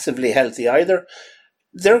massively healthy either.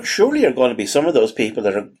 There surely are going to be some of those people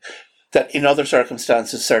that in other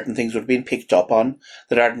circumstances certain things would have been picked up on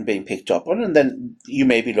that aren't being picked up on, and then you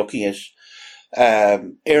may be looking at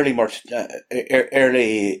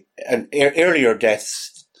earlier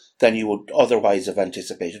deaths than you would otherwise have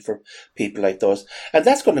anticipated for people like those. And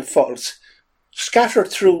that's going to fall scattered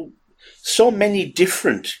through so many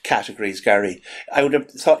different categories, Gary. I would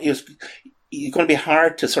have thought it's going to be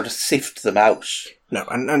hard to sort of sift them out. No,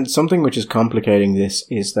 and something which is complicating this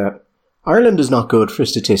is that Ireland is not good for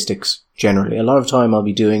statistics, generally. A lot of time I'll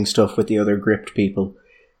be doing stuff with the other gripped people,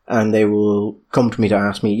 and they will come to me to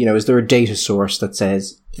ask me, is there a data source that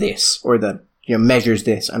says this, or that, measures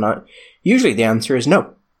this? And usually the answer is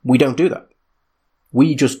no, we don't do that.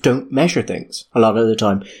 We just don't measure things a lot of the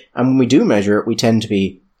time. And when we do measure it, we tend to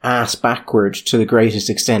be ass backward to the greatest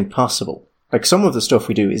extent possible. Like, some of the stuff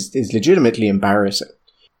we do is legitimately embarrassing.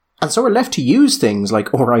 And so we're left to use things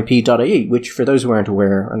like RIP.ie, which, for those who aren't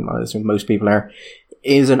aware, and I assume most people are,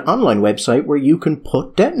 is an online website where you can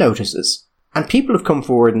put debt notices. And people have come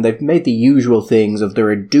forward and they've made the usual things of there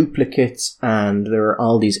are duplicates and there are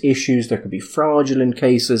all these issues. There could be fraudulent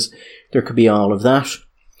cases. There could be all of that.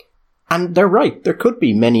 And they're right. There could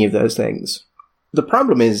be many of those things. The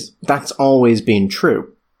problem is that's always been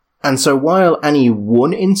true. And so while any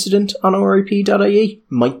one incident on RIP.ie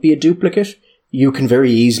might be a duplicate, you can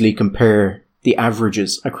very easily compare the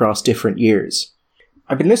averages across different years.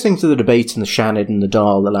 I've been listening to the debates in the Seanad and the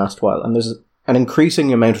Dáil the last while, and there's an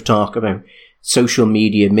increasing amount of talk about social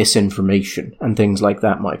media misinformation and things like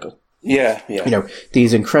that, Michael. Yeah.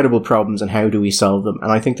 These incredible problems and how do we solve them?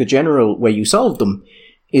 And I think the general way you solve them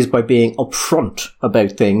is by being upfront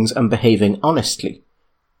about things and behaving honestly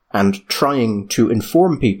and trying to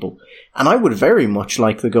inform people. And I would very much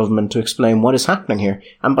like the government to explain what is happening here.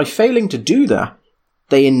 And by failing to do that,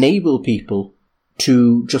 they enable people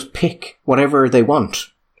to just pick whatever they want,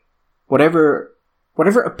 whatever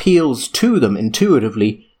appeals to them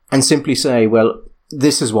intuitively, and simply say, well,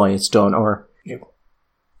 this is why it's done, or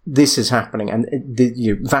this is happening, and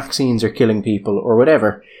vaccines are killing people, or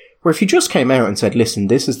whatever. Where if you just came out and said, listen,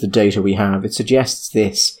 this is the data we have, it suggests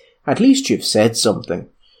this, at least you've said something.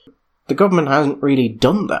 The government hasn't really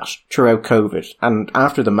done that throughout COVID, and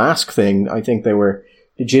after the mask thing, I think they were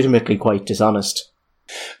legitimately quite dishonest.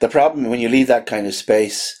 The problem when you leave that kind of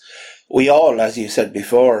space, we all, as you said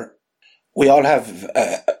before, we all have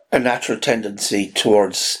a natural tendency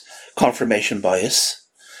towards confirmation bias.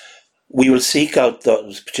 We will seek out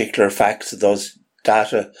those particular facts, those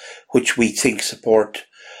data, which we think support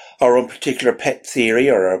our own particular pet theory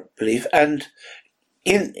or our belief. And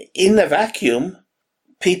in the vacuum,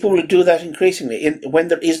 people will do that increasingly. When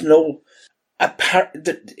there is no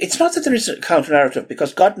it's not that there is a counter-narrative,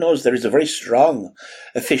 because God knows there is a very strong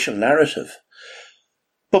official narrative.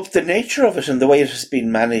 But the nature of it and the way it has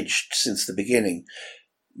been managed since the beginning,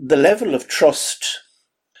 the level of trust,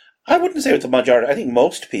 I wouldn't say with the majority, I think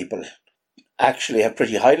most people actually have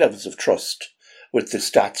pretty high levels of trust with the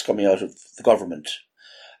stats coming out of the government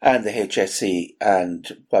and the HSE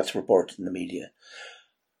and what's reported in the media.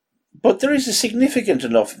 But there is a significant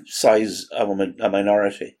enough size of a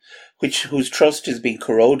minority whose trust is being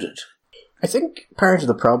corroded. I think part of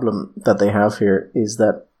the problem that they have here is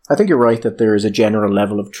that I think you're right that there is a general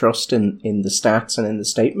level of trust in the stats and in the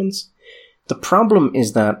statements. The problem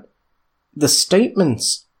is that the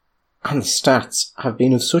statements and the stats have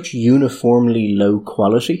been of such uniformly low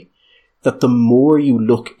quality that the more you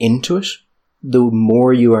look into it, the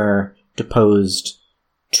more you are disposed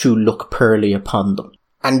to look poorly upon them.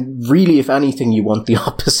 And really, if anything, you want the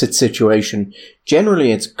opposite situation.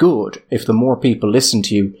 Generally, it's good if the more people listen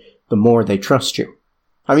to you, the more they trust you.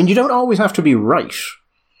 I mean, you don't always have to be right.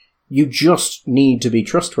 You just need to be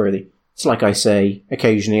trustworthy. It's like I say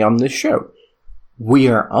occasionally on this show. We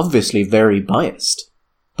are obviously very biased,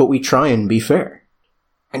 but we try and be fair.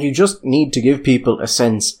 And you just need to give people a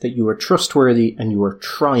sense that you are trustworthy and you are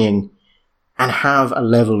trying and have a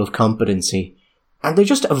level of competency. And they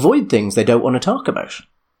just avoid things they don't want to talk about.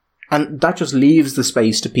 And that just leaves the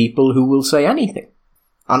space to people who will say anything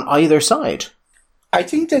on either side. I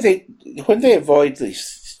think that when they avoid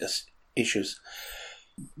these issues,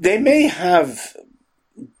 they may have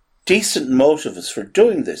decent motives for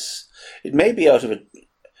doing this. It may be out of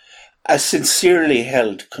a sincerely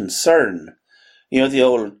held concern. You know, the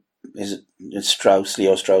old, Leo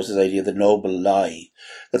Strauss's idea, the noble lie,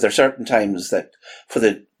 that there are certain times that for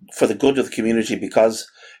the good of the community, because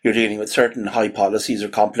you're dealing with certain high policies or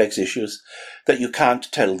complex issues, that you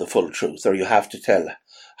can't tell the full truth, or you have to tell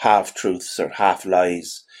half-truths or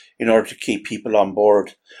half-lies in order to keep people on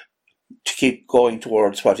board, to keep going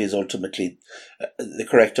towards what is ultimately the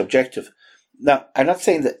correct objective. Now, I'm not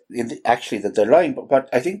saying that that they're lying, but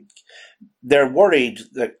I think they're worried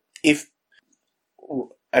that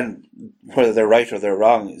and whether they're right or they're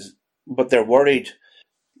wrong, but they're worried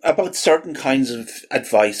about certain kinds of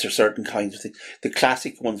advice or certain kinds of things. The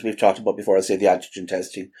classic ones we've talked about before, I say the antigen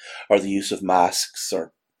testing or the use of masks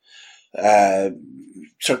or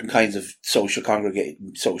certain kinds of social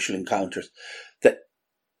encounters, that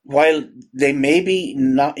while they may be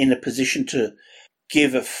not in a position to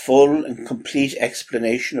give a full and complete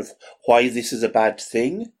explanation of why this is a bad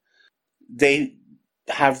thing, they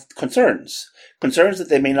have concerns that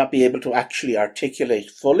they may not be able to actually articulate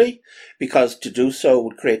fully, because to do so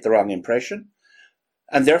would create the wrong impression.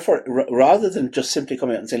 And therefore, rather than just simply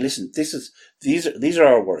coming out and saying, listen, these are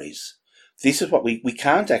our worries. This is what we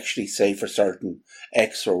can't actually say for certain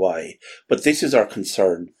X or Y, but this is our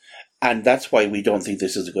concern. And that's why we don't think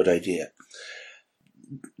this is a good idea.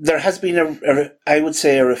 There has been I would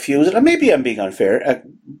say a refusal, and maybe I'm being unfair,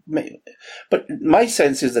 but my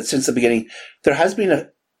sense is that since the beginning, there has been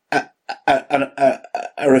a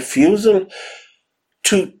refusal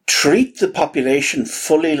to treat the population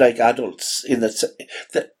fully like adults,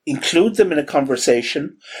 that include them in a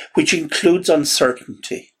conversation which includes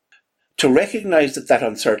uncertainty, to recognize that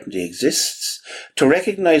uncertainty exists, to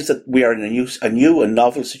recognize that we are in a new and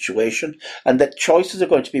novel situation, and that choices are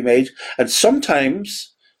going to be made, and sometimes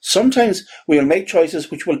we will make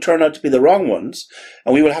choices which will turn out to be the wrong ones,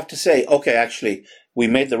 and we will have to say, okay, actually, we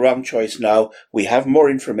made the wrong choice now, we have more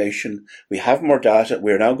information, we have more data,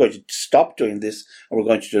 we're now going to stop doing this, and we're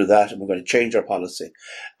going to do that, and we're going to change our policy.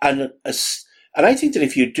 And I think that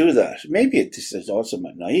if you do that, maybe this is also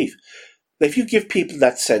naive, but if you give people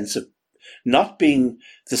that sense of not being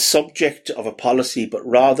the subject of a policy, but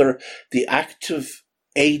rather the active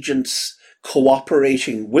agents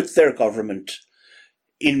cooperating with their government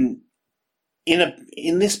in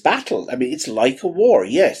this battle. I mean, it's like a war.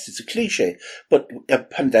 Yes, it's a cliche, but a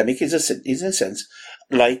pandemic is in a sense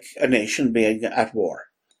like a nation being at war.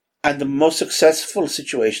 And the most successful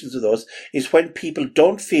situations of those is when people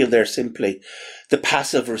don't feel they're simply the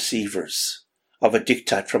passive receivers of a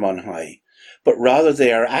diktat from on high, but rather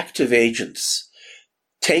they are active agents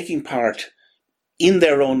taking part in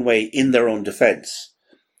their own way, in their own defense.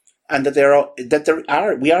 And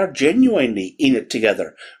we are genuinely in it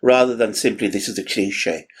together, rather than simply this is a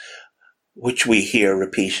cliche, which we hear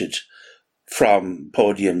repeated from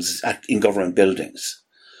podiums in government buildings.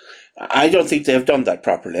 I don't think they have done that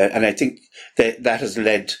properly, and I think that has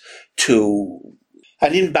led to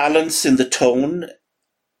an imbalance in the tone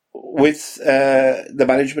with the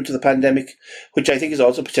management of the pandemic, which I think is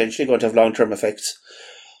also potentially going to have long-term effects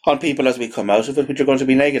on people as we come out of it, which are going to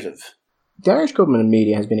be negative. The Irish government and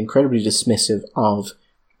media has been incredibly dismissive of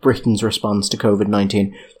Britain's response to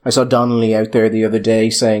COVID-19. I saw Donnelly out there the other day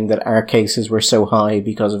saying that our cases were so high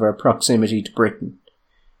because of our proximity to Britain,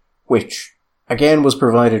 which again was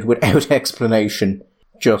provided without explanation.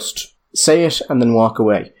 Just say it and then walk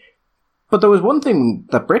away. But there was one thing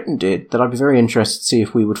that Britain did that I'd be very interested to see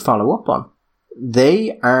if we would follow up on.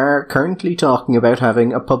 They are currently talking about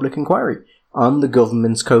having a public inquiry on the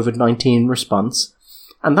government's COVID-19 response,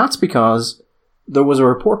 and that's because there was a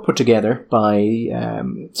report put together by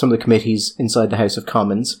some of the committees inside the House of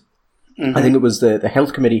Commons. Mm-hmm. I think it was the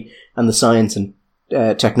Health Committee and the Science and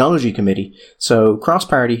Technology Committee, so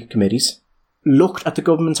cross-party committees, looked at the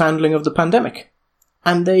government's handling of the pandemic,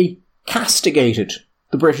 and they castigated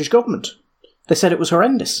the British government. They said it was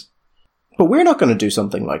horrendous. But we're not going to do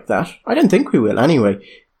something like that. I don't think we will anyway.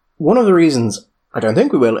 One of the reasons I don't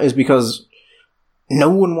think we will is because no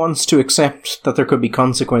one wants to accept that there could be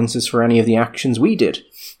consequences for any of the actions we did.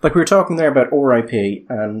 Like we were talking there about RIP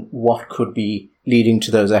and what could be leading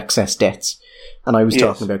to those excess deaths. And I was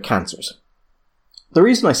talking about cancers. The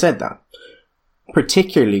reason I said that,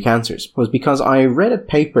 particularly cancers, was because I read a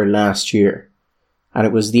paper last year, and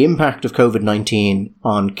it was the impact of COVID-19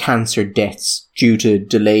 on cancer deaths due to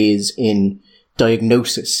delays in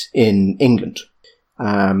diagnosis in England.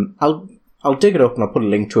 I'll dig it up and I'll put a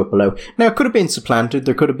link to it below. Now, it could have been supplanted.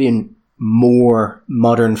 There could have been more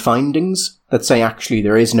modern findings that say actually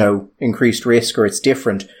there is no increased risk or it's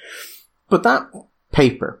different. But that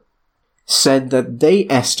paper said that they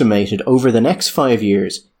estimated over the next 5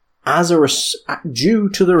 years, due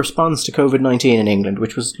to the response to COVID-19 in England,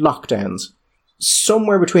 which was lockdowns,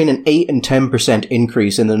 somewhere between an 8 and 10%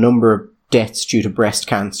 increase in the number of deaths due to breast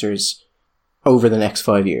cancers over the next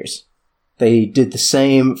 5 years. They did the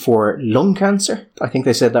same for lung cancer. I think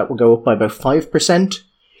they said that will go up by about 5%.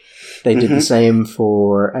 They did the same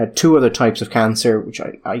for two other types of cancer, which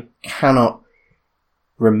I cannot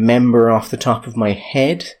remember off the top of my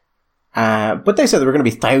head. But they said there were going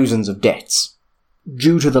to be thousands of deaths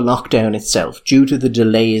due to the lockdown itself, due to the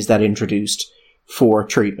delays that introduced for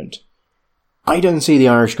treatment. I don't see the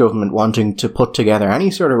Irish government wanting to put together any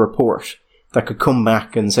sort of report that could come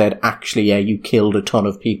back and said, actually, yeah, you killed a ton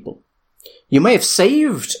of people. You may have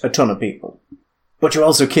saved a ton of people, but you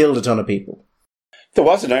also killed a ton of people. There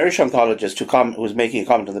was an Irish oncologist who was making a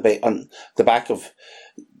comment on the back of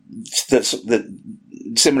the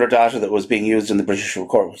similar data that was being used in the British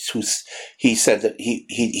report. He said that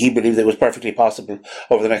he believed that it was perfectly possible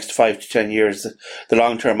over the next 5 to 10 years that the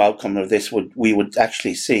long-term outcome of this we would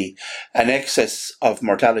actually see an excess of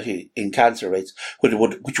mortality in cancer rates,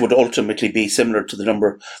 which would ultimately be similar to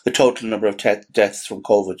the total number of deaths from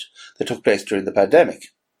COVID that took place during the pandemic.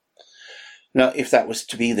 Now, if that was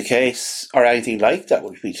to be the case, or anything like that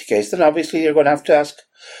would be the case, then obviously you're going to have to ask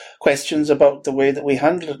questions about the way that we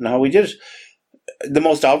handled it and how we did it. The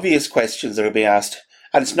most obvious questions that are being asked,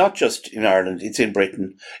 and it's not just in Ireland, it's in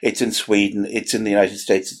Britain, it's in Sweden, it's in the United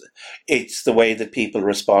States, it's the way that people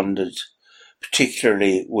responded,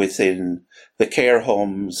 particularly within the care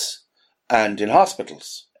homes and in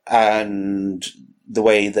hospitals, and the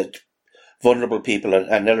way that vulnerable people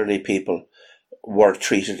and elderly people were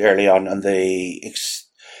treated early on, and the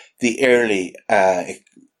early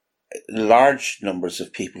large numbers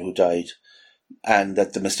of people who died, and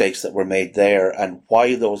that the mistakes that were made there, and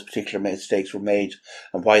why those particular mistakes were made,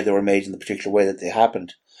 and why they were made in the particular way that they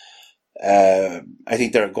happened. I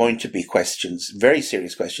think there are going to be questions, very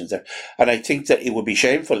serious questions there, and I think that it would be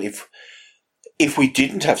shameful if we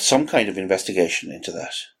didn't have some kind of investigation into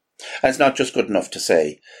that. And it's not just good enough to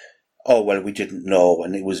say, oh, well, we didn't know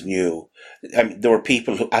and it was new. I mean, there were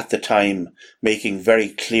people who at the time making very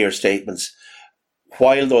clear statements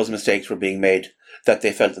while those mistakes were being made that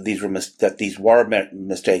they felt that these were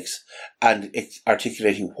mistakes, and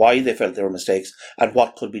articulating why they felt they were mistakes and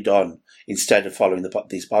what could be done instead of following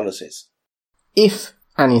these policies. If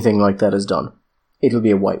anything like that is done, it'll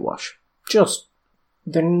be a whitewash. Just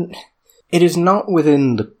then it is not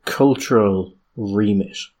within the cultural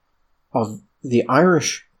remit of the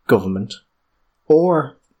Irish government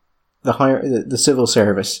or the civil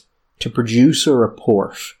service to produce a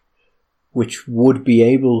report which would be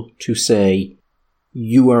able to say,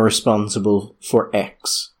 you are responsible for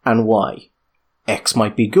X and Y. X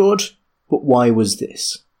might be good, but Y was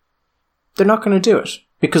this. They're not going to do it,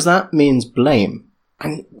 because that means blame.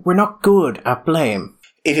 And we're not good at blame.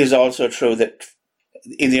 It is also true that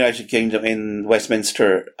in the United Kingdom, in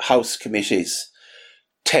Westminster, House committees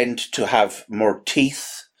tend to have more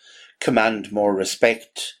teeth, command more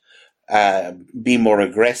respect, be more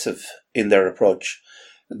aggressive in their approach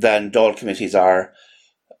than Dáil committees are.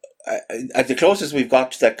 At the closest we've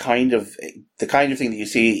got to the kind of thing that you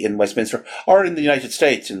see in Westminster or in the United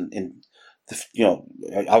States, in the,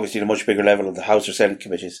 obviously at a much bigger level of the House or Senate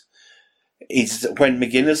committees, is when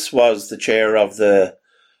McGuinness was the chair of the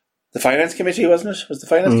Finance Committee, wasn't it? Was the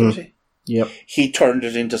Finance Committee? Yep. He turned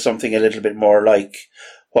it into something a little bit more like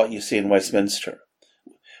what you see in Westminster.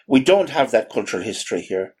 We don't have that cultural history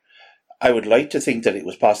here. I would like to think that it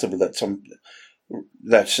was possible that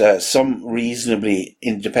some reasonably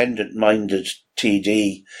independent-minded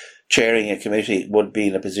TD chairing a committee would be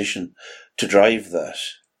in a position to drive that.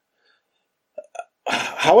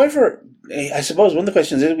 However, I suppose one of the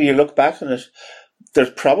questions is, when you look back on it,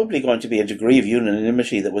 there's probably going to be a degree of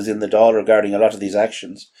unanimity that was in the Dáil regarding a lot of these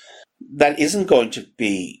actions that isn't going to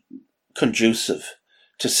be conducive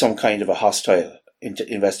to some kind of a hostile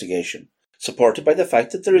investigation, supported by the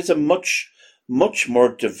fact that there is a much, much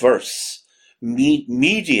more diverse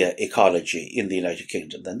media ecology in the United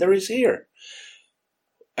Kingdom than there is here.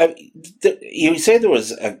 You say there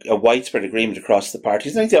was a widespread agreement across the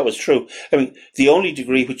parties. I think that was true. I mean, the only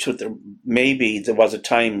degree which maybe there was at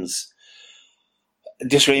times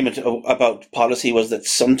disagreement about policy was that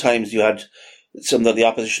sometimes you had some of the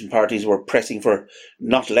opposition parties were pressing for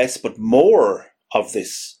not less but more of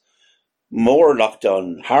this, more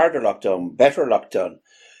lockdown, harder lockdown, better lockdown.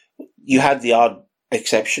 You had the odd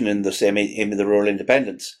exception in the rural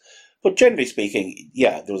independence. But generally speaking,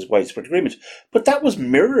 yeah, there was widespread agreement. But that was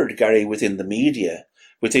mirrored, Gary, within the media,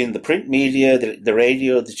 within the print media, the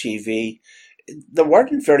radio, the TV. There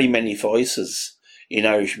weren't very many voices in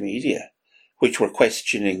Irish media which were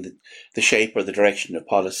questioning the shape or the direction of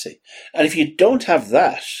policy. And if you don't have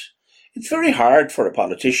that, it's very hard for a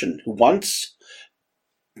politician who wants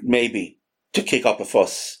maybe to kick up a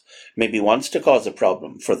fuss, maybe wants to cause a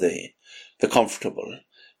problem for the comfortable,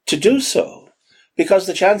 to do so. Because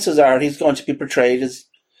the chances are he's going to be portrayed as,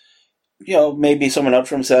 maybe someone out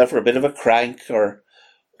for himself or a bit of a crank or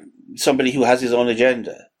somebody who has his own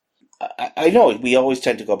agenda. I know we always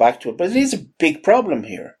tend to go back to it, but it is a big problem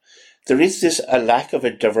here. There is a lack of a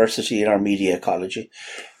diversity in our media ecology.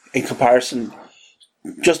 In comparison,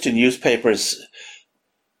 just in newspapers,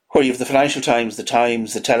 where you have the Financial Times, the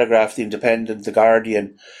Times, the Telegraph, the Independent, the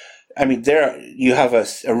Guardian. I mean, there you have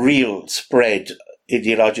a real spread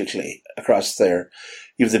ideologically across there.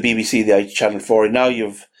 You have the BBC, the Channel 4, and now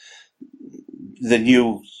you've the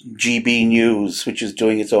new GB News, which is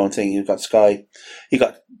doing its own thing. You've got Sky. You've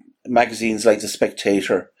got magazines like The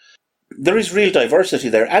Spectator. There is real diversity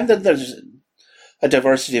there, and then there's a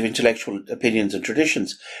diversity of intellectual opinions and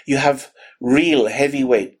traditions. You have real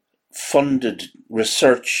heavyweight funded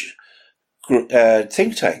research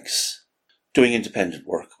think tanks doing independent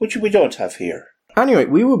work, which we don't have here. Anyway,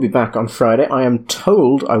 we will be back on Friday. I am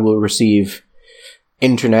told I will receive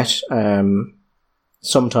internet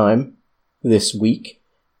sometime this week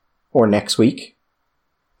or next week.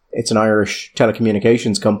 It's an Irish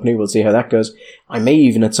telecommunications company. We'll see how that goes. I may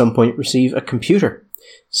even at some point receive a computer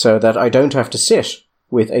so that I don't have to sit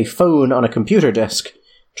with a phone on a computer desk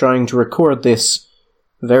trying to record this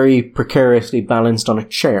very precariously balanced on a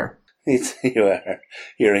chair.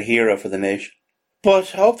 You're a hero for the nation. But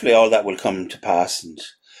hopefully all that will come to pass, and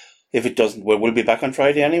if it doesn't, we'll be back on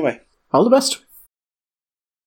Friday anyway. All the best.